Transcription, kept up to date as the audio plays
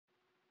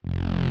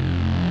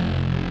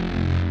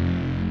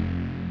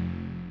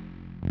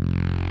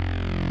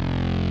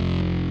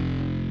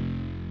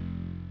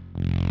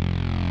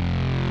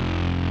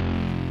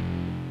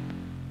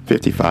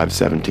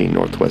5517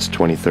 Northwest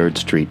 23rd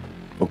Street,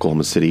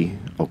 Oklahoma City,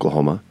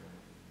 Oklahoma,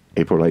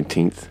 April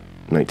 19th,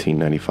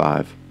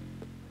 1995.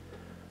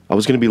 I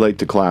was going to be late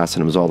to class,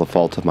 and it was all the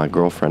fault of my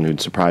girlfriend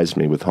who'd surprised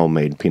me with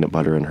homemade peanut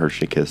butter and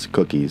Hershey Kiss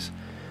cookies.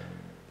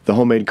 The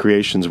homemade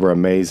creations were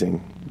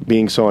amazing.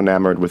 Being so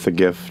enamored with the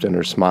gift and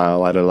her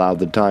smile, I'd allowed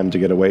the time to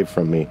get away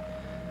from me.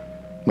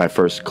 My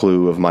first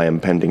clue of my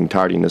impending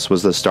tardiness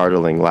was the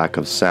startling lack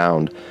of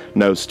sound,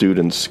 no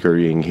students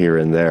scurrying here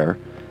and there.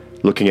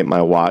 Looking at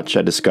my watch,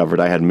 I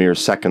discovered I had mere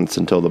seconds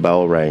until the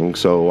bell rang,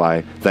 so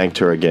I thanked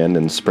her again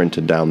and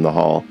sprinted down the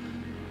hall.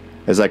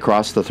 As I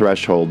crossed the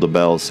threshold, the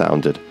bell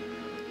sounded.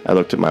 I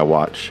looked at my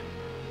watch.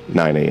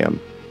 9 a.m.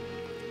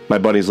 My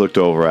buddies looked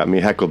over at me,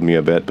 heckled me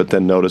a bit, but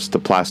then noticed the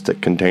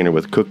plastic container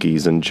with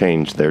cookies and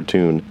changed their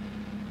tune.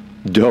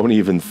 "Don't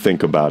even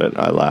think about it,"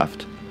 I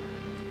laughed.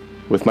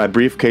 With my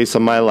briefcase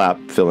on my lap,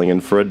 filling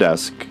in for a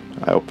desk,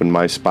 I opened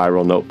my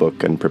spiral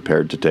notebook and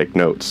prepared to take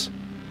notes.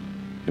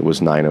 It was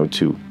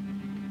 9:02.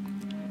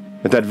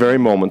 At that very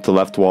moment, the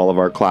left wall of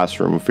our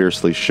classroom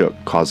fiercely shook,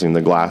 causing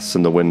the glass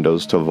in the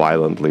windows to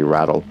violently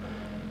rattle.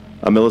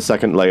 A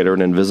millisecond later,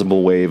 an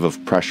invisible wave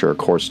of pressure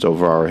coursed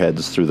over our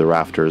heads through the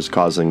rafters,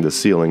 causing the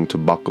ceiling to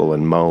buckle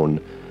and moan.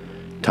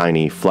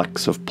 Tiny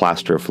flecks of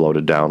plaster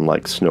floated down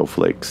like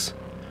snowflakes.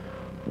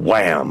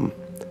 Wham!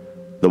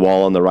 The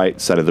wall on the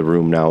right side of the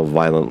room now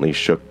violently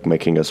shook,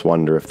 making us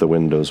wonder if the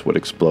windows would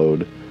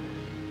explode.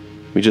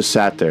 We just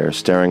sat there,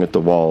 staring at the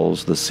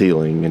walls, the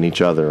ceiling, and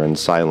each other in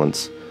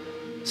silence.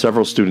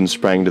 Several students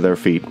sprang to their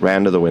feet,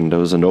 ran to the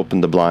windows, and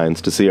opened the blinds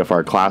to see if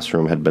our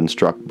classroom had been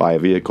struck by a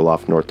vehicle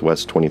off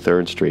Northwest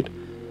 23rd Street.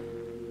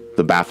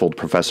 The baffled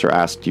professor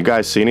asked, "You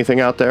guys see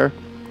anything out there?"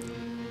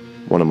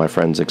 One of my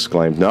friends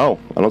exclaimed, "No,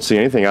 I don't see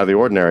anything out of the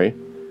ordinary."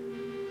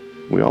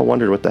 We all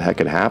wondered what the heck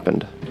had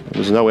happened. There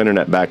was no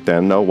internet back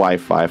then, no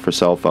Wi-Fi for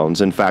cell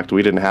phones. In fact,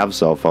 we didn't have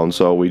cell phones,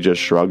 so we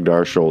just shrugged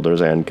our shoulders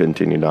and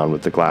continued on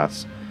with the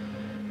class.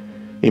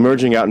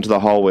 Emerging out into the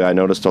hallway, I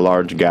noticed a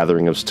large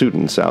gathering of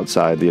students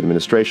outside the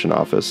administration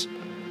office.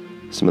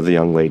 Some of the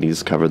young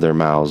ladies covered their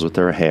mouths with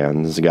their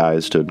hands.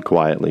 Guys stood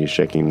quietly,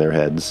 shaking their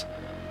heads.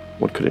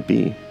 What could it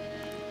be?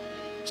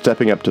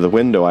 Stepping up to the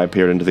window, I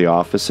peered into the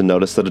office and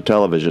noticed that a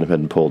television had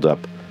been pulled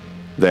up.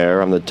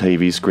 There, on the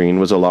TV screen,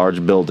 was a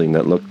large building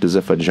that looked as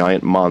if a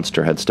giant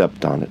monster had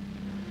stepped on it.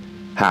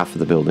 Half of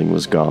the building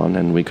was gone,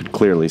 and we could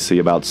clearly see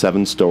about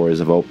 7 stories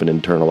of open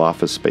internal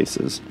office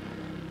spaces.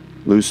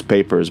 Loose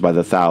papers by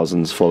the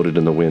thousands floated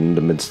in the wind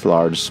amidst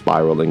large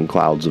spiraling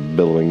clouds of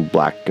billowing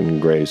black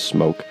and gray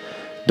smoke.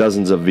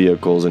 Dozens of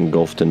vehicles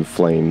engulfed in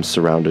flames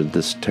surrounded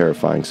this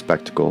terrifying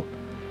spectacle.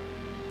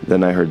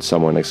 Then I heard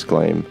someone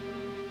exclaim,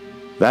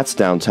 "That's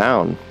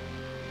downtown."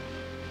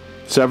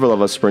 Several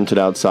of us sprinted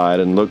outside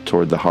and looked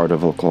toward the heart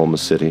of Oklahoma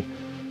City.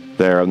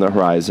 There on the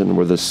horizon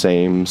were the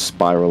same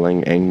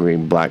spiraling, angry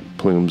black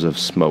plumes of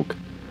smoke.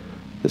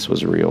 This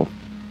was real.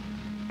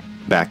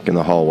 Back in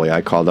the hallway, I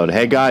called out,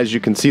 "Hey guys,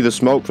 you can see the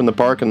smoke from the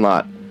parking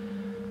lot."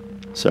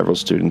 Several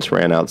students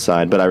ran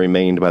outside, but I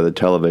remained by the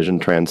television,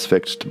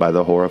 transfixed by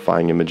the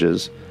horrifying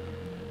images.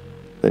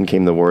 Then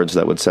came the words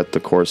that would set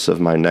the course of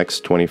my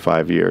next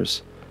 25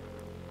 years.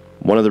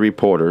 One of the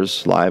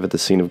reporters, live at the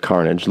scene of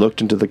carnage,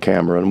 looked into the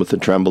camera and with a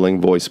trembling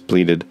voice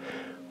pleaded,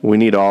 "We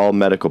need all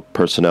medical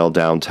personnel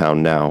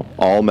downtown now.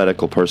 All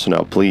medical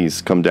personnel,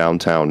 please come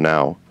downtown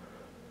now."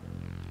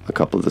 A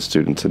couple of the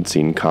students had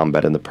seen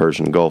combat in the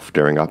Persian Gulf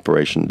during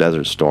Operation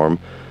Desert Storm,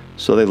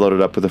 so they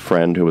loaded up with a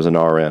friend who was an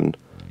RN.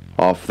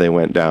 Off they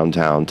went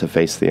downtown to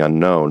face the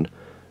unknown,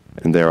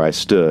 and there I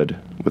stood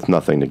with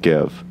nothing to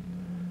give.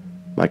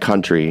 My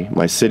country,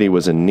 my city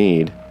was in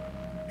need,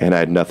 and I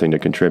had nothing to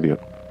contribute.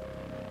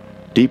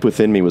 Deep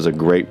within me was a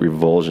great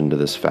revulsion to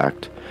this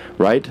fact.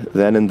 Right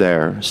then and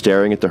there,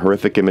 staring at the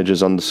horrific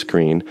images on the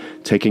screen,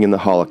 taking in the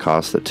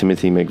Holocaust that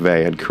Timothy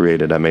McVeigh had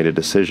created, I made a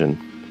decision.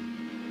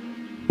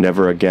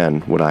 Never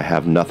again would I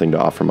have nothing to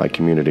offer my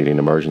community in an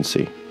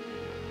emergency.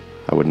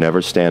 I would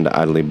never stand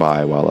idly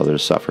by while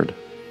others suffered.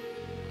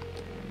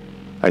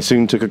 I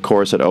soon took a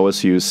course at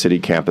OSU's city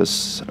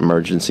campus,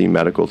 Emergency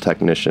Medical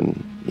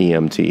Technician,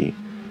 EMT.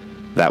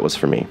 That was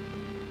for me.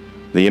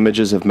 The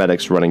images of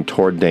medics running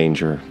toward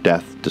danger,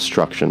 death,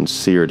 destruction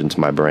seared into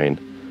my brain.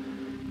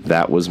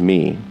 That was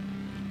me.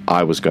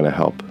 I was going to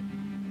help.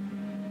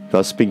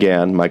 Thus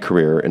began my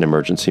career in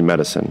emergency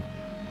medicine.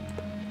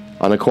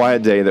 On a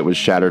quiet day that was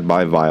shattered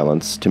by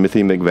violence,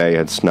 Timothy McVeigh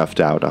had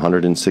snuffed out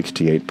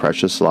 168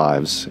 precious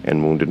lives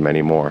and wounded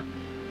many more.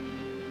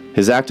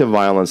 His act of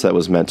violence that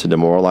was meant to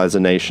demoralize a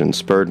nation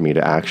spurred me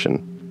to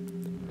action.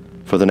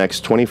 For the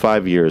next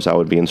 25 years, I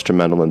would be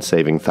instrumental in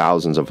saving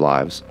thousands of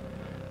lives.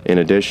 In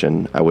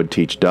addition, I would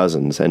teach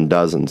dozens and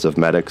dozens of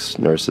medics,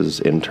 nurses,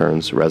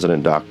 interns,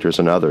 resident doctors,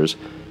 and others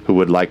who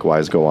would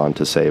likewise go on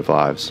to save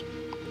lives.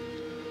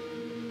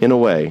 In a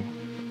way,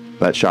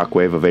 that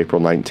shockwave of April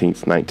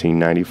 19th,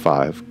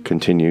 1995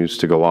 continues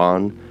to go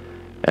on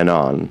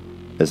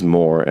as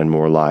more and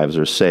more lives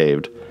are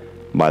saved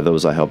by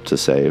those I helped to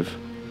save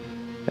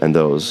and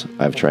those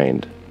I've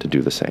trained to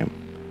do the same.